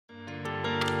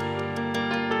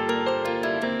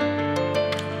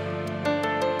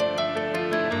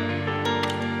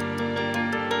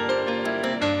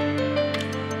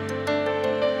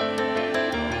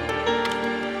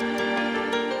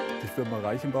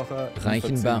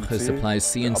Reichenbacher supplies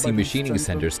CNC machining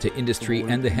centers to industry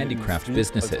and the handicraft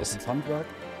businesses.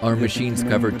 Our machines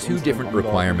cover two different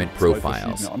requirement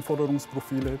profiles: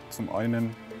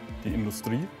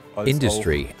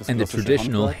 industry and the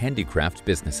traditional handicraft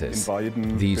businesses.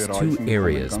 These two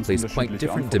areas place quite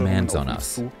different demands on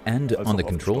us and on the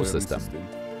control system.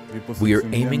 We are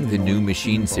aiming the new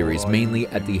machine series mainly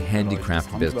at the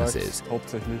handicraft businesses.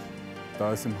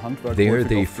 There,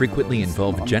 they frequently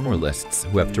involve generalists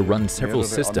who have to run several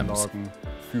systems.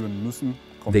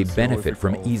 They benefit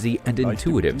from easy and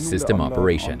intuitive system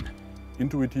operation. The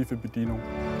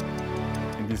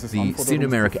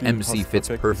SINUMERIK MC fits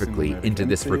perfectly into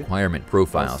this requirement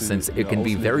profile since it can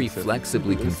be very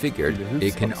flexibly configured,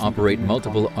 it can operate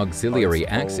multiple auxiliary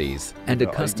axes, and a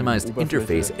customized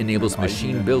interface enables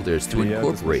machine builders to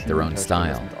incorporate their own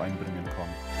style.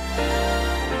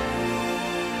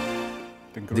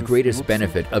 The greatest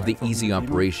benefit of the easy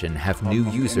operation have new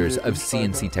users of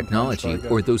CNC technology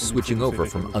or those switching over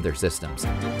from other systems.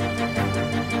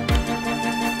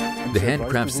 The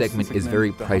handcraft segment is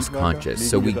very price conscious,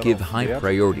 so we give high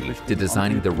priority to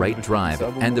designing the right drive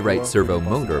and the right servo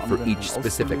motor for each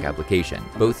specific application.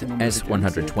 Both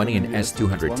S120 and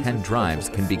S210 drives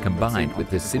can be combined with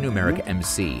the SINUMERIK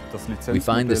MC. We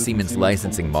find the Siemens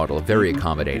licensing model very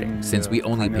accommodating, since we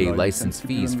only pay license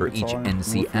fees for each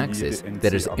NC axis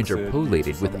that is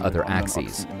interpolated with other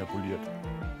axes.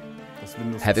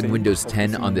 Having Windows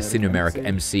 10 on the SINUMERIK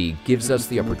MC gives us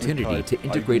the opportunity to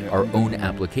integrate our own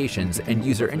applications and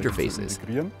user interfaces.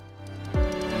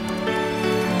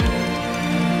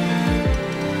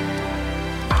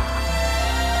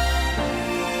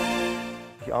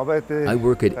 I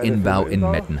work at Innbau in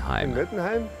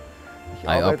Mettenheim.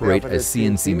 I operate a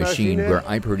CNC machine where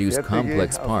I produce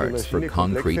complex parts for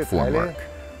concrete formwork.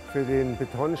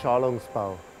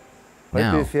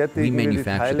 Now, we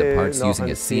manufacture the parts using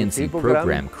a CNC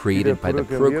program created by the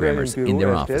programmers in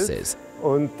their offices.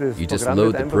 You just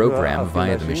load the program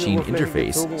via the machine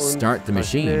interface, start the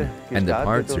machine, and the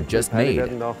parts are just made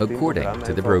according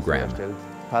to the program.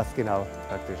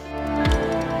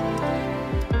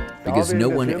 Because no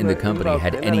one in the company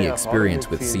had any experience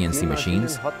with CNC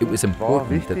machines, it was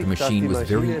important that the machine was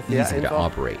very easy to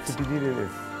operate.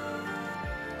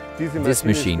 This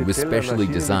machine was specially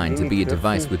designed to be a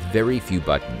device with very few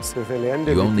buttons.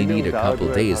 You only need a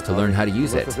couple days to learn how to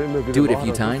use it. Do it a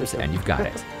few times and you've got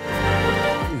it.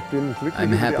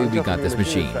 I'm happy we got this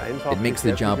machine. It makes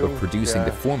the job of producing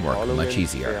the formwork much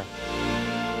easier.